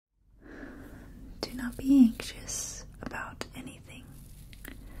not be anxious about anything,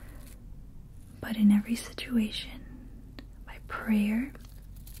 but in every situation, by prayer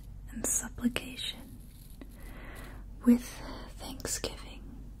and supplication, with thanksgiving,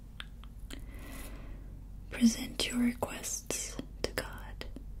 present your requests to God.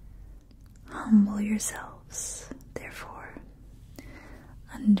 Humble yourselves, therefore,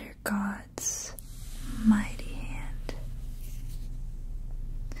 under God's mighty hand,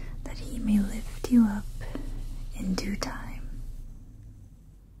 that He may lift you up in due time.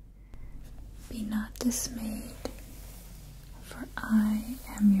 Be not dismayed, for I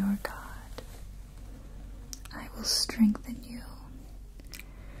am your God. I will strengthen you.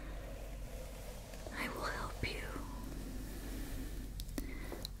 I will help you.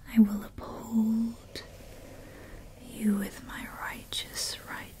 I will uphold you with my righteous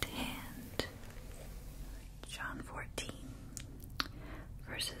right hand. John 14,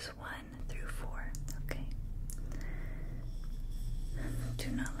 verses 1 through 4. Okay. Do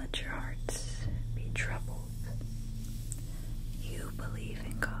not let your hearts be troubled. You believe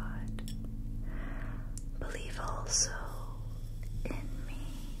in God. Believe also in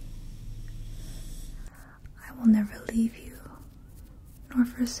me. I will never leave you nor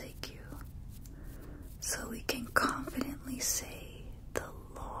forsake you. So we can confidently say, the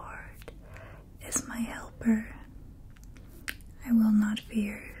Lord is my helper. I will not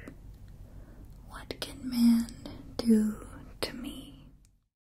fear. What can man do to me?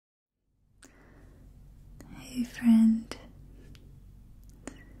 Hey friend,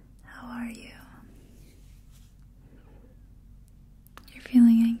 how are you? You're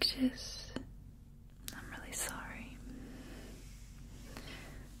feeling anxious? I'm really sorry.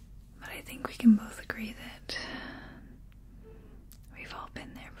 But I think we can both agree that we've all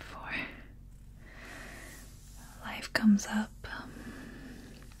been there before. Life comes up,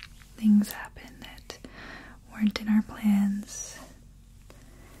 things happen that weren't in our plans,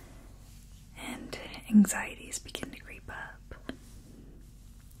 and anxieties begin to creep up.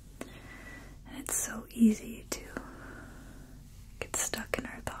 And it's so easy to get stuck in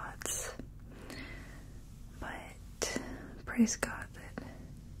our thoughts. But praise God that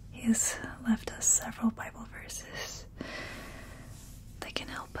He has left us several Bible verses that can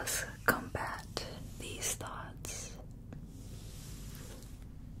help us combat these thoughts.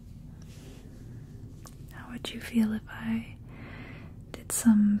 How would you feel if I did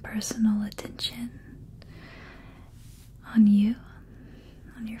some personal attention on you,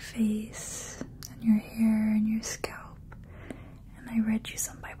 on your face, and your hair, and your scalp, and I read you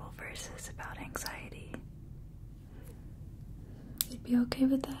some Bible verses about anxiety? You'd be okay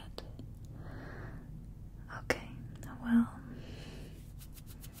with that? Okay, well,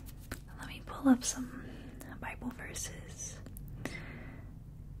 let me pull up some Bible verses. I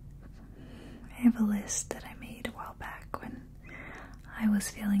have a list that I made a while back when I was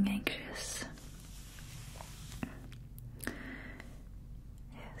feeling anxious.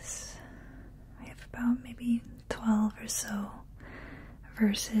 Yes, I have about maybe 12 or so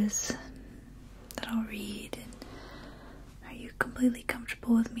verses that I'll read. And are you completely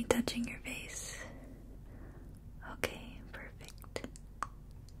comfortable with me touching your face? Okay, perfect.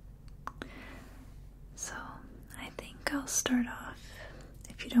 So I think I'll start off,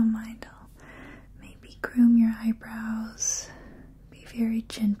 if you don't mind. I'll maybe groom your eyebrows, be very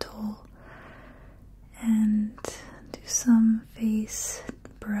gentle, and do some face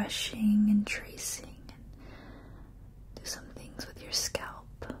brushing and tracing, and do some things with your scalp.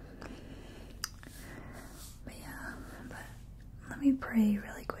 But yeah, let me pray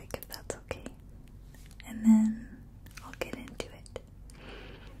really quick if that's okay, and then I'll get into it.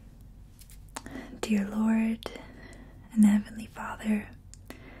 Dear Lord and Heavenly Father,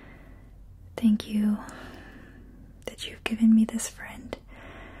 thank you that you've given me this friend,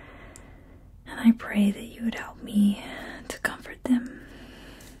 and I pray that you would help me to comfort them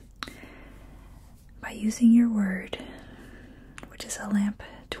by using your word, which is a lamp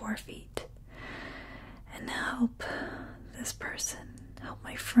to our feet, and help this person, help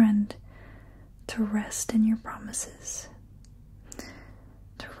my friend to rest in your promises,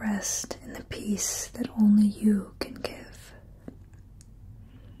 to rest in the peace that only you can give.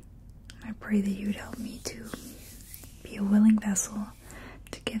 I pray that you would help me to be a willing vessel,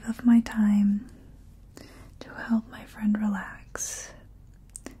 to give up my time to help my friend relax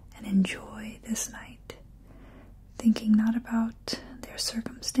and enjoy this night, thinking not about their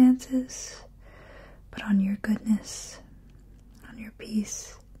circumstances, but on your goodness, on your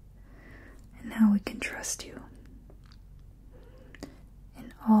peace, and how we can trust you.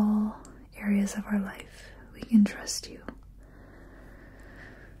 In all areas of our life, we can trust you.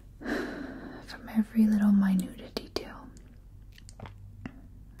 From every little minute detail.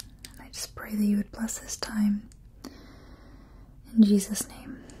 And I just pray that you would bless this time. In Jesus'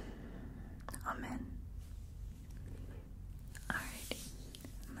 name, amen. Alrighty,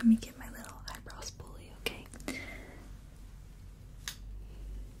 let me get my little eyebrow spoolie, okay?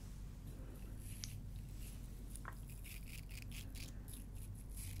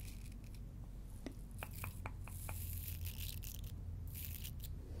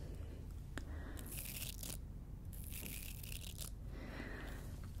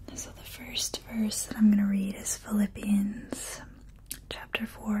 So the first verse that I'm going to read is Philippians chapter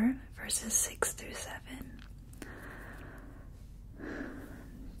 4, verses 6 through 7.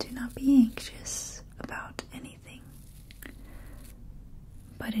 Do not be anxious about anything,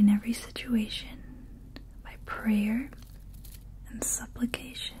 but in every situation, by prayer and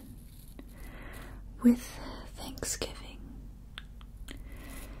supplication, with thanksgiving,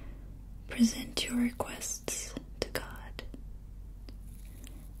 present your requests to God.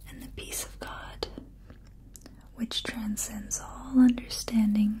 And the peace of God, which transcends all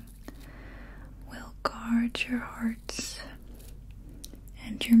understanding, will guard your hearts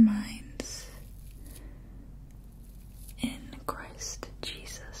and your minds in Christ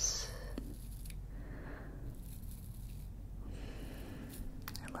Jesus.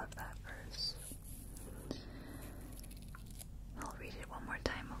 I love that verse. I'll read it one more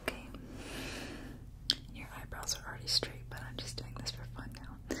time, okay? Your eyebrows are already straight, but I'm just doing this for fun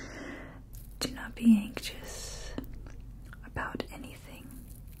now. Do not be anxious about anything,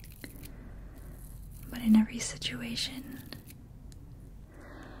 but in every situation,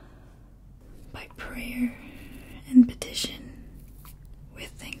 by prayer and petition, with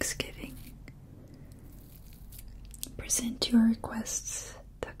thanksgiving, present your requests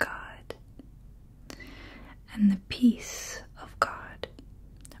to God, and the peace of God,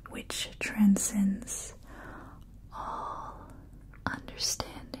 which transcends all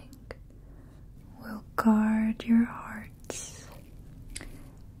understanding, will guard your hearts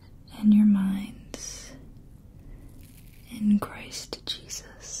and your minds in Christ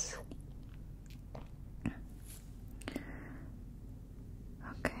Jesus.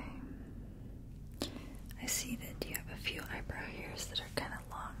 Okay. I see that you have a few eyebrow hairs that are kind of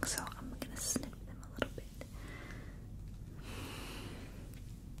long, so I'm going to snip them a little bit.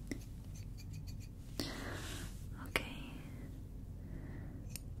 Okay.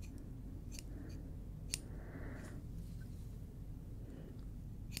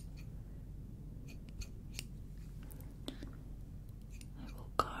 I will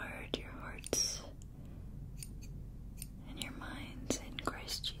guard your hearts and your minds in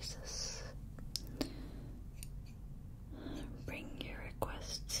Christ Jesus. Bring your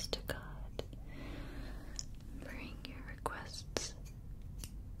requests to God. Bring your requests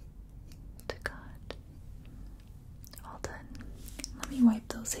to God. All done. Let me wipe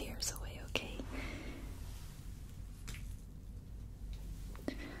those hairs away, okay?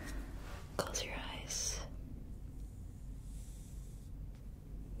 Close your eyes.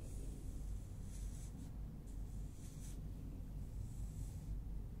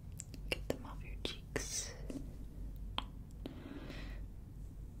 Get them off your cheeks.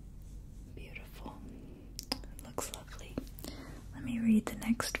 Beautiful. Looks lovely. Let me read the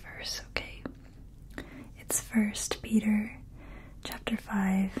next verse, okay? It's 1 Peter chapter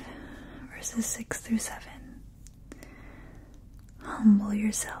 5, verses 6 through 7. Humble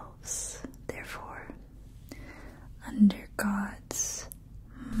yourselves, therefore, under God's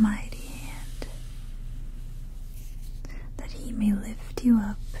mighty hand, that he may lift you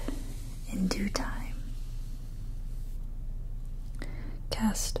up in due time.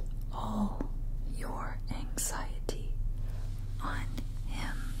 Cast all your anxiety on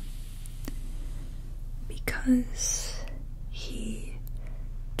him, because he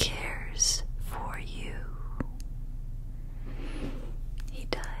cares for you. He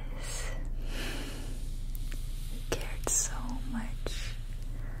does. He cared so much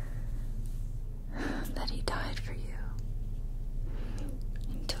that he died for you.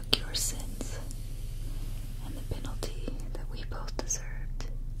 He took your sins and the penalty that we both deserved,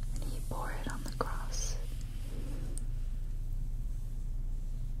 and he bore it on the cross.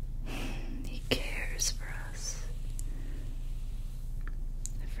 He cares for us.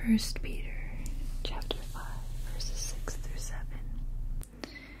 1 Peter chapter 5, verses 6 through 7.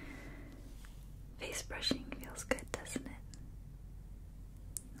 Face brushing feels good, doesn't it?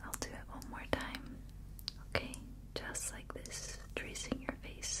 I'll do it one more time. Okay, just like this, tracing your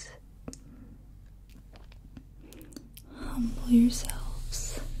face. Humble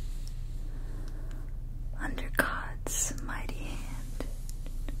yourselves under God's mighty hand,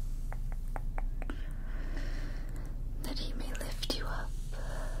 that He may lift you up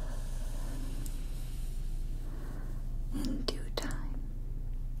in due time.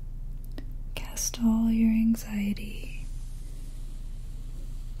 Cast all your anxiety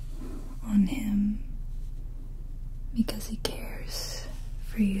on Him because He cares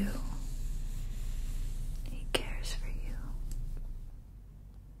for you. He cares for you.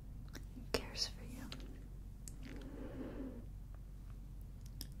 He cares for you.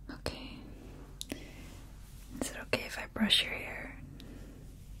 Okay. Is it okay if I brush your hair?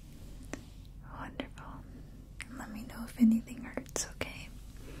 Wonderful. And let me know if anything hurts, okay?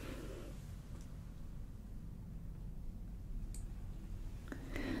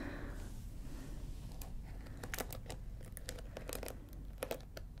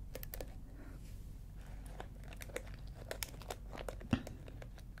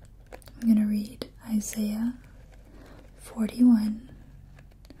 I'm going to read Isaiah 41,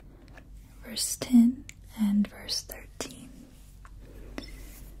 verse 10 and verse 13.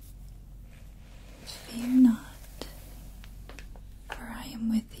 Fear not, for I am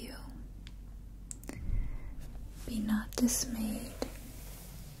with you. Be not dismayed,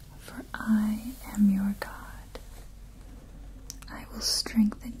 for I am your God. I will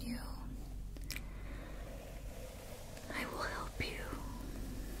strengthen you. I will help you.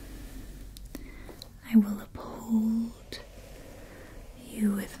 I will uphold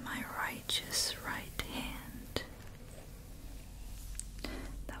you with my righteous right hand.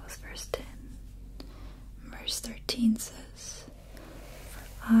 That was verse 10. Verse 13 says, For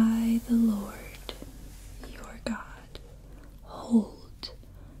I, the Lord, your God, hold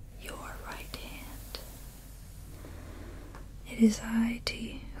your right hand. It is I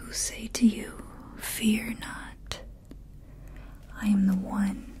who say to you, fear not. I am the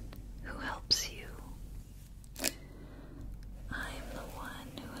one who helps you.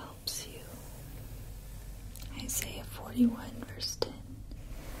 Isaiah 41, verse 10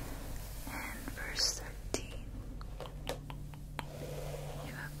 and verse 13.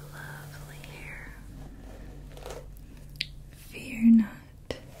 You have lovely hair. Fear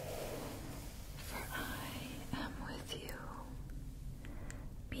not, for I am with you.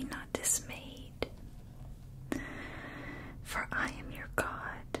 Be not dismayed, for I am your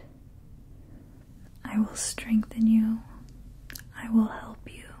God. I will strengthen you. I will help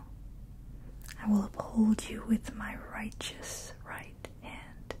you. I will uphold you with my righteous right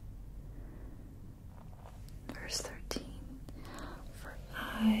hand. Verse 13. For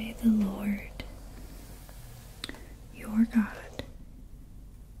I, the Lord, your God,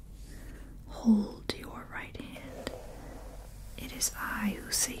 hold your right hand. It is I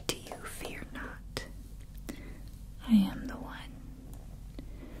who say to you, fear not. I am the one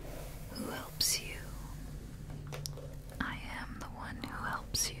who helps you. I am the one who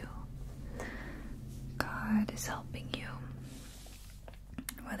helps you. God is helping you,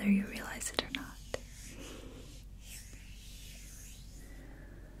 whether you realize it or not.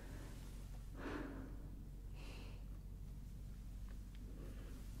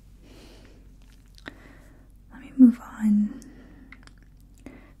 Let me move on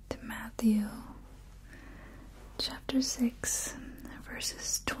to Matthew chapter 6,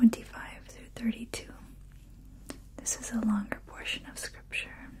 verses 25 through 32. This is a longer portion of Scripture.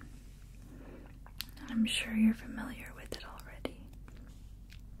 I'm sure you're familiar with it already.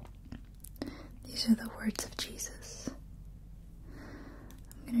 These are the words of Jesus.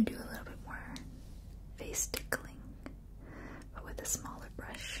 I'm going to do a little bit more face tickling, but with a smaller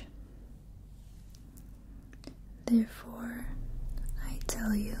brush. Therefore, I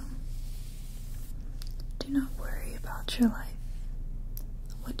tell you, do not worry about your life,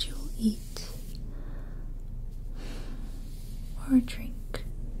 what you will eat, or drink,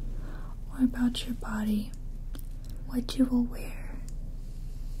 or about your body, what you will wear.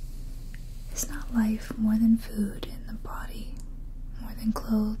 Is not life more than food, and the body more than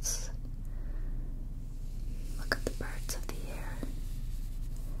clothes? Look at the birds of the air.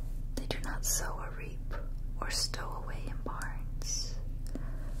 They do not sow or reap or stow away in barns,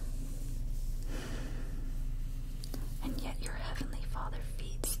 and yet your heavenly Father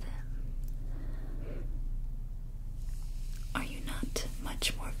feeds them. Are you not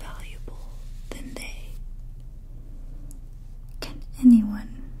much more valuable than they? Can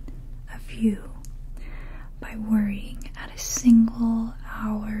anyone of you, by worrying, add a single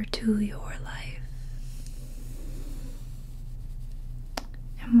hour to your life?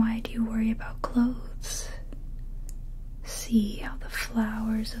 And why do you worry about clothes? See how the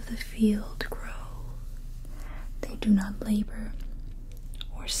flowers of the field grow. They do not labor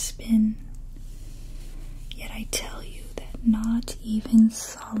or spin. Yet I tell you that not even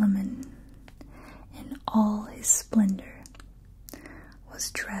Solomon in all his splendor,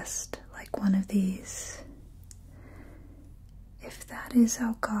 was dressed like one of these. If that is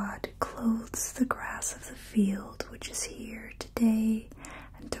how God clothes the grass of the field, which is here today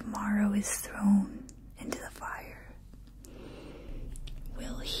and tomorrow is thrown into the fire,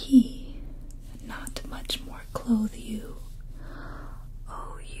 will he not much more clothe you,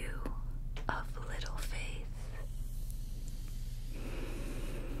 O you of little faith?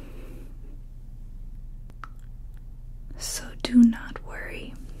 So do not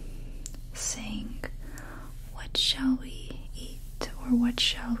worry, saying, what shall we eat, or what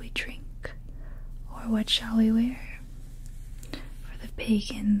shall we drink, or what shall we wear? For the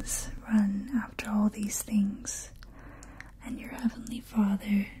pagans run after all these things, and your heavenly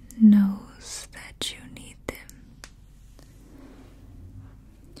Father knows that you need them.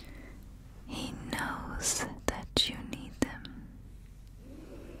 He knows that you need them.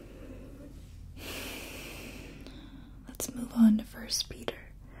 Let's move on to 1 Peter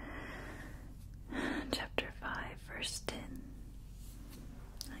chapter 5, verse 10.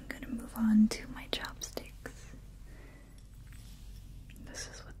 I'm going to move on to my chopsticks. This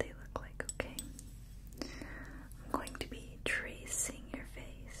is what they look like, okay? I'm going to be tracing your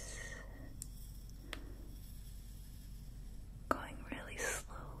face, going really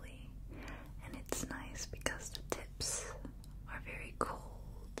slowly, and it's nice because the tips are very cold.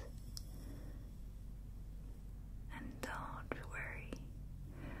 And don't worry,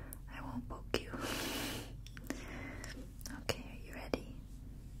 I won't poke you. Okay, are you ready?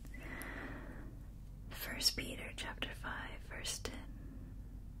 1 Peter chapter 5, verse 10.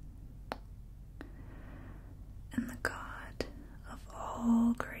 And the God of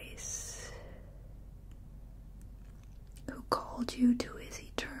all grace, who called you to his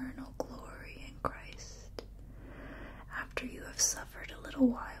eternal glory in Christ, after you have suffered a little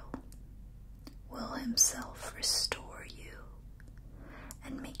while, will himself restore you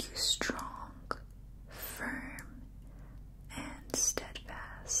and make you strong, firm, and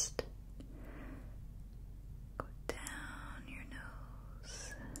steadfast. Go down your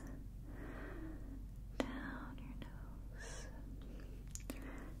nose, down your nose,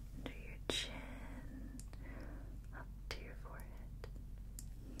 under your chin, up to your forehead.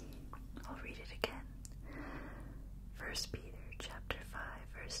 I'll read it again. 1 Peter chapter 5,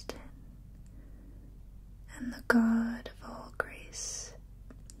 verse 10. And the God of all grace,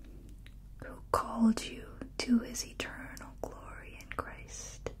 who called you to his eternal glory in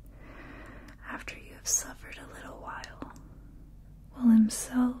Christ, after you have suffered a little while, will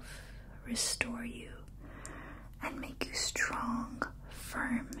himself restore you and make you strong,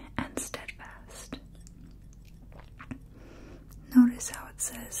 firm, and steadfast. Notice how it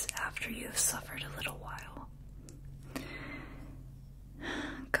says, after you have suffered a little while.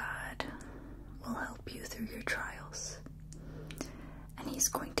 God will help you through your trials, and he's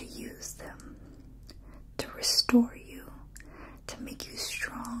going to use them to restore you, to make you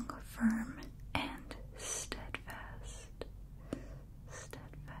strong, firm, and steadfast.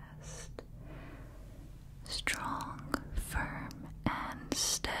 Steadfast. Strong, firm, and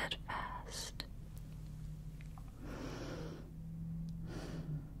steadfast.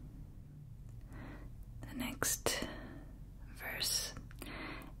 The next verse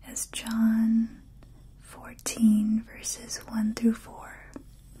is John 14, verses 1 through 4.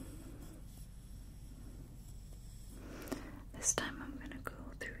 This time I'm going to go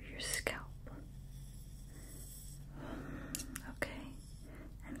through your scalp. Okay,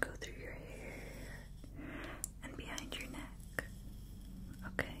 and go through your hair and behind your neck.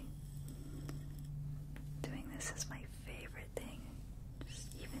 Okay. Doing this is my favorite thing. Just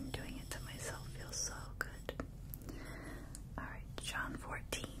even doing it to myself feels so good. Alright, John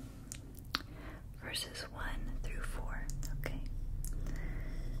 14, verses 1 through 4. Okay.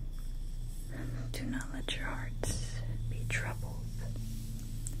 Do not let your hearts be troubled.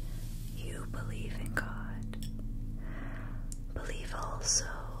 You believe in God. Believe also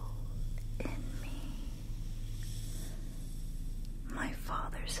in me. My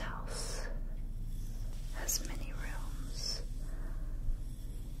Father's house has many rooms.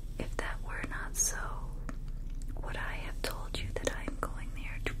 If that were not so, would I have told you that I am going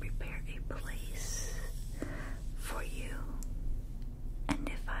there to prepare a place for you? And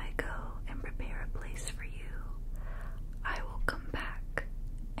if I go and prepare a place for you, I will come back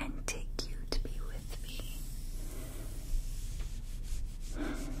and take you to be with me.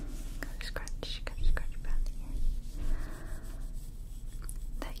 Gotta scratch around here.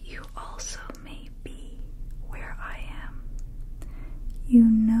 That you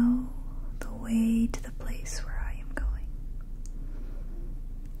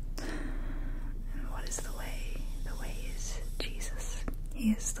He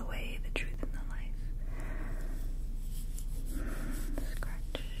is the way, the truth, and the life.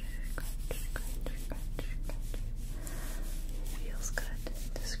 Scratch, scratch, scratch, scratch, scratch. Feels good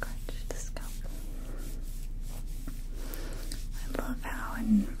to scratch the scalp. I love how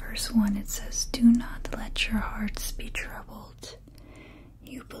in verse 1 it says, "Do not let your hearts be troubled.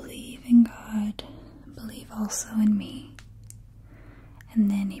 You believe in God, believe also in me."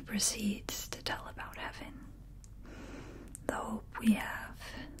 And then he proceeds to tell about heaven, the hope we have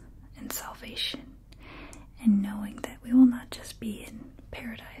in salvation, and knowing that we will not just be in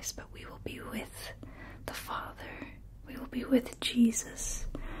paradise, but we will be with the Father. We will be with Jesus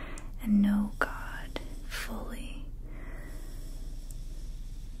and know God fully.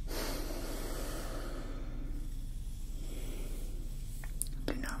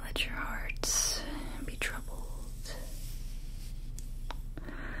 Do not let your hearts be troubled.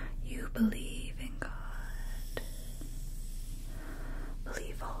 You believe in God.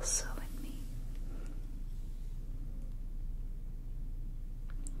 Believe also in me.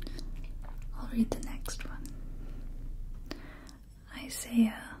 I'll read the next one.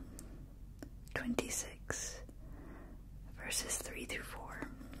 Isaiah 26, verses 3 through 4.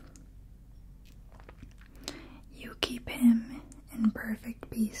 You keep him in perfect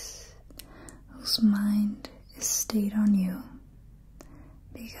peace, whose mind is stayed on you,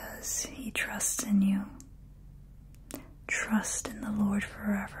 because he trusts in you. Trust in the Lord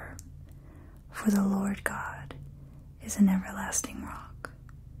forever, for the Lord God is an everlasting rock.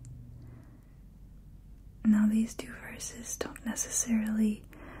 Now, these two verses don't necessarily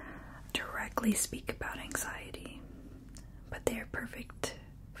directly speak about anxiety, but they are perfect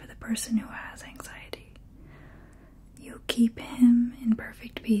for the person who has anxiety. You keep him in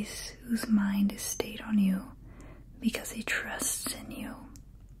perfect peace, whose mind is stayed on you, because he trusts in you.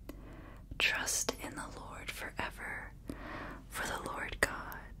 Trust in the Lord forever, for the Lord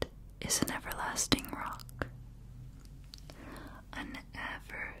God is an everlasting rock. An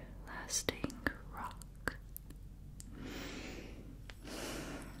everlasting rock.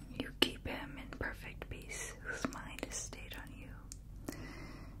 You keep him in perfect peace, whose mind is stayed on you.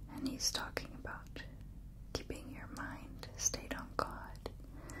 And he's talking about keeping your mind stayed on God.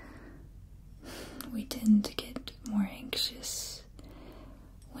 We tend to get more anxious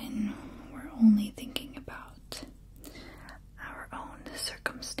when we're only thinking about our own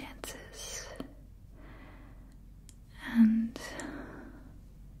circumstances. And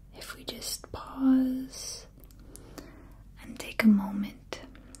if we just pause and take a moment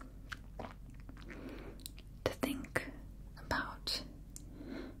to think about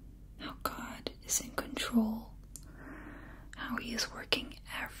how God is in control, how he is working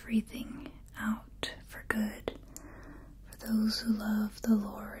everything out for good for those who love the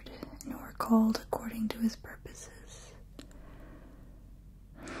Lord and who are called according to his purposes,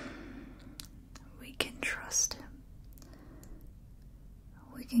 we can trust him.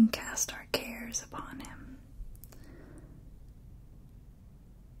 We can cast our cares upon him.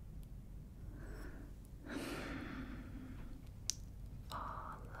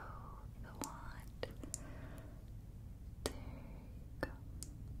 Follow the wand. There you go.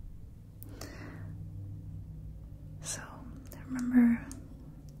 So, remember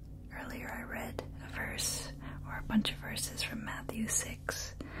earlier I read a verse, or a bunch of verses from Matthew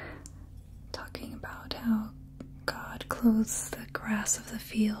 6, talking about how God clothes the grass of the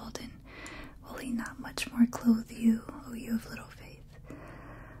field, and will he not much more clothe you, O you of little faith?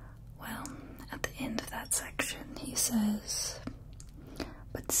 Well, at the end of that section he says,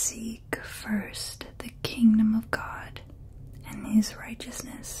 "But seek first the kingdom of God and his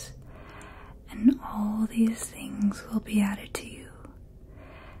righteousness, and all these things will be added to you.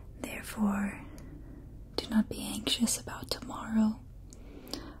 Therefore, do not be anxious about tomorrow,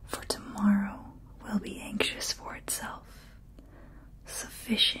 for tomorrow will be anxious for itself.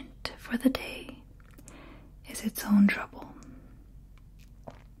 Sufficient for the day is its own trouble."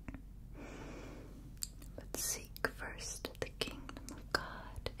 But seek first the kingdom of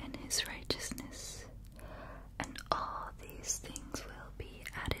God and his righteousness, and all these things will be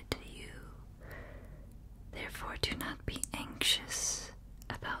added to you. Therefore, do not be anxious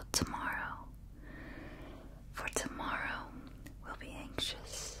about tomorrow, for tomorrow will be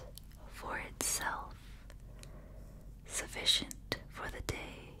anxious for itself. Sufficient for the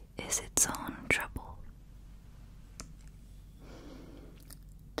day is its own trouble.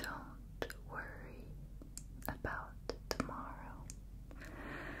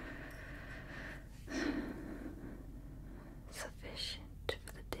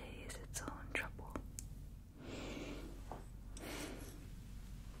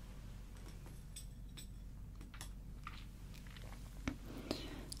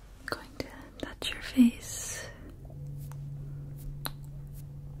 face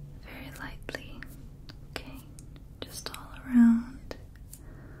very lightly. Okay, just all around.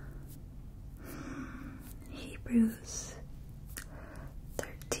 Hebrews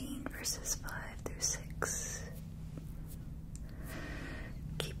 13 verses 5 through 6.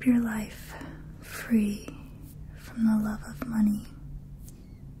 Keep your life free from the love of money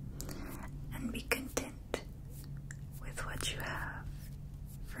and be content with what you have.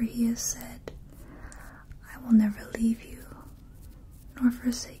 For he has said, I will never leave you nor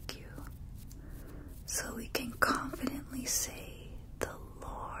forsake you. So we can confidently say, the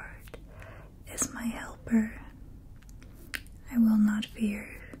Lord is my helper. I will not fear.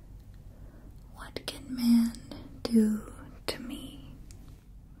 What can man do to me?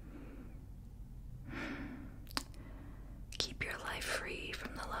 Keep your life free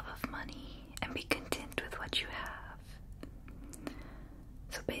from the love of money and be content with what you have.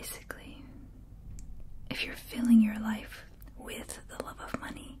 So basically, if you're filling your life with the love of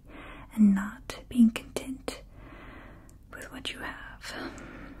money and not being content with what you have,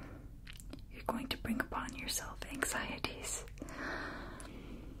 you're going to bring upon yourself anxieties.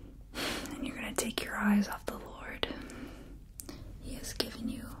 And you're going to take your eyes off the Lord. He has given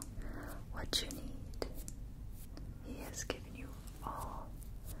you what you need. He has given you all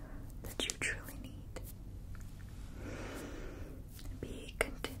that you truly need. Be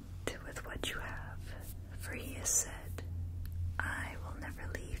content with what you have, for he has said, I will never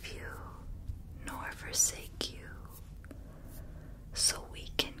leave you nor forsake you. So we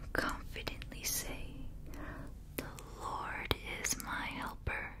can confidently say, the Lord is my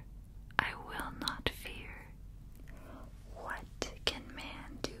helper. I will not fear. What can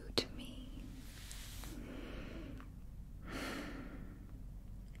man do to me?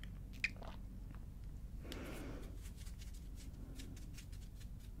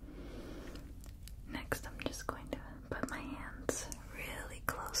 Next, I'm just going to put my hands really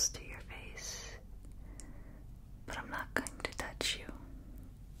close to your face, but I'm not going to touch you.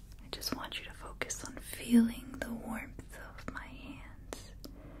 I just want you to focus on feeling the warmth of my hands.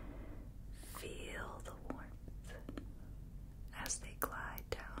 Feel the warmth as they glide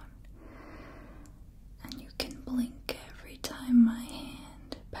down, and you can blink every time my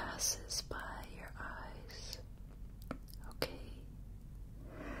hand passes by your eyes. Okay?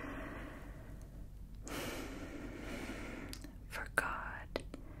 For God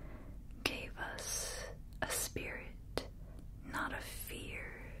gave us a spirit, not of fear,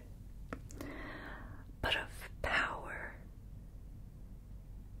 but of power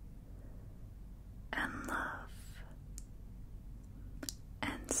and love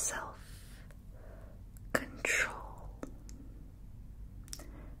and self-control.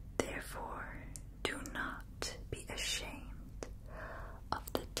 Therefore, do not be ashamed of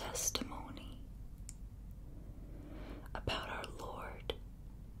the testimony about our Lord,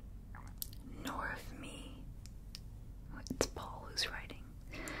 nor of me. It's Paul who's writing,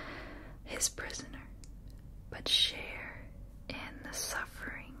 his prisoner, but share in the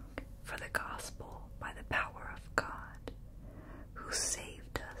suffering for the gospel by the power of God, who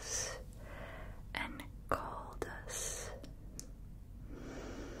saved us and called us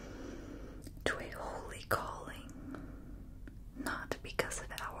to a holy calling, not because of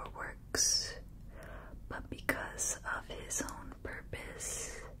our works, but because of his own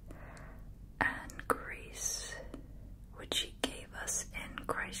purpose and grace, which he gave us in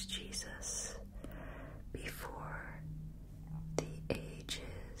Christ Jesus before the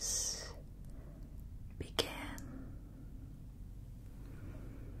ages began.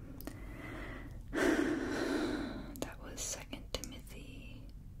 That was 2 Timothy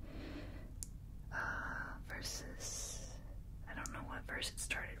verses, I don't know what verse it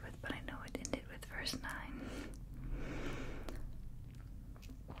started with, but I know it ended with verse 9.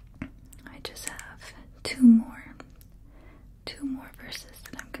 I just have two more verses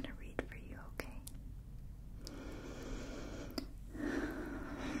that I'm going to read for you, okay?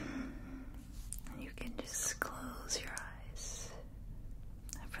 And you can just close your eyes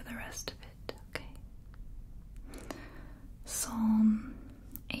for the rest of it, okay? Psalm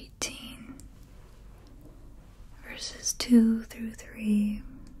 18, verses 2 through 3.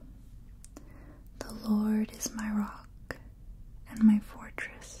 The Lord is my rock and my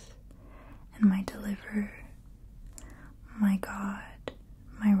fortress and my deliverer, my God,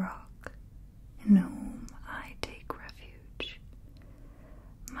 my rock, in whom I take refuge,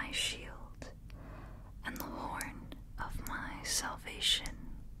 my shield and the horn of my salvation,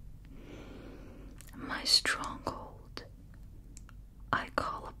 my stronghold. I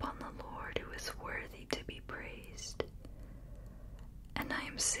call upon the Lord, who is worthy to be praised, and I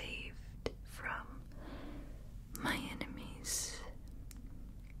am saved from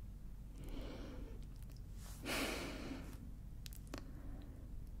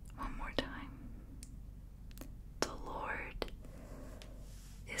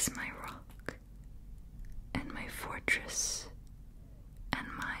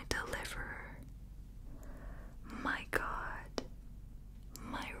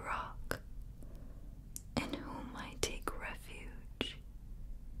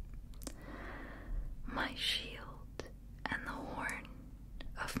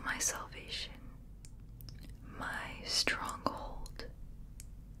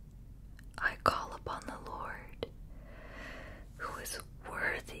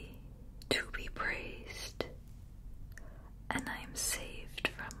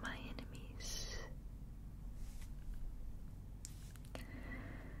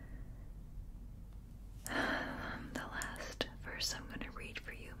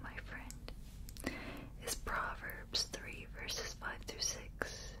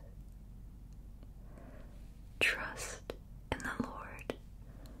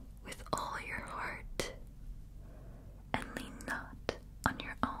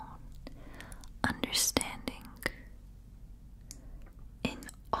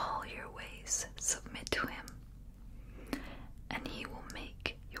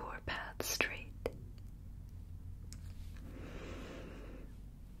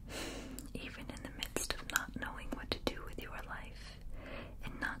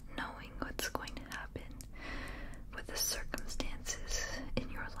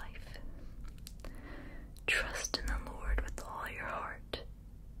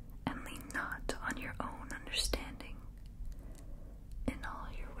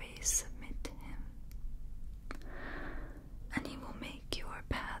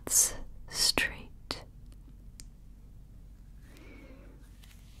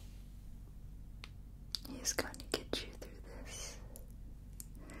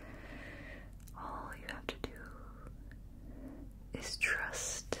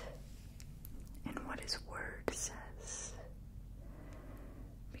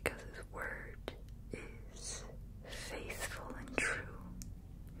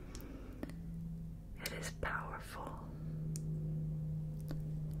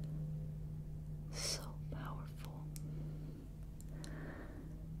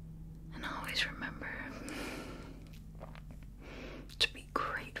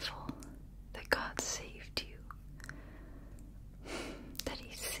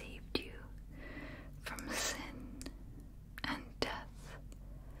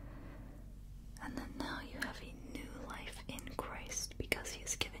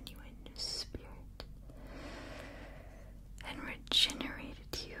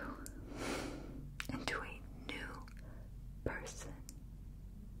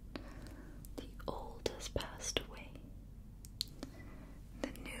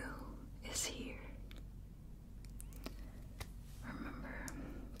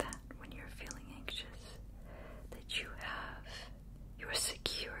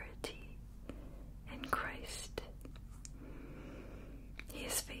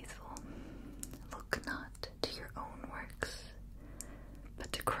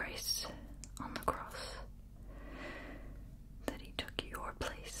sacrifice on the cross, that He took your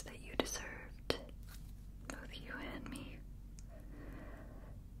place that you deserved, both you and me,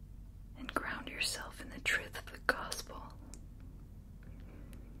 and ground yourself in the truth of the gospel,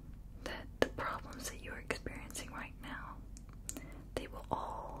 that the problems that you're experiencing right now, they will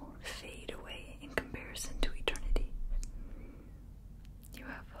all fade away in comparison to eternity. You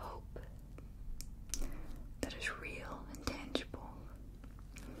have hope that is real and tangible.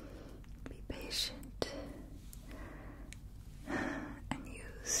 Be patient.